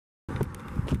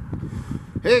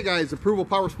Hey guys,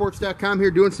 ApprovalPowersports.com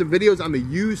here doing some videos on the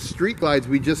used street glides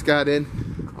we just got in.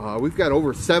 We've got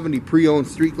over 70 pre-owned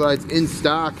street glides in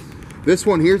stock. This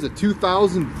one here is a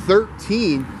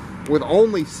 2013 with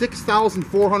only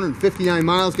 6,459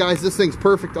 miles, guys. This thing's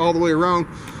perfect all the way around.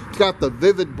 It's got the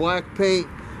vivid black paint,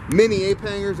 mini ape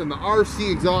hangers, and the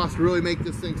RC exhaust really make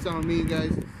this thing sound mean,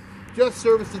 guys. Just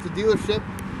serviced at the dealership.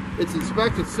 It's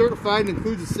inspected, certified, and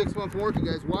includes a 6-month warranty,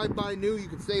 guys. Why buy new? You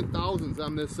can save thousands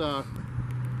on this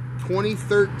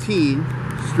 2013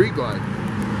 street glide.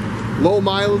 Low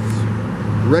mileage,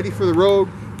 ready for the road,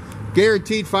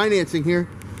 guaranteed financing here.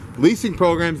 Leasing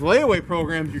programs, layaway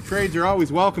programs, your trades are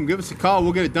always welcome. Give us a call,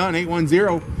 we'll get it done.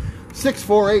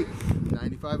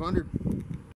 810-648-9500.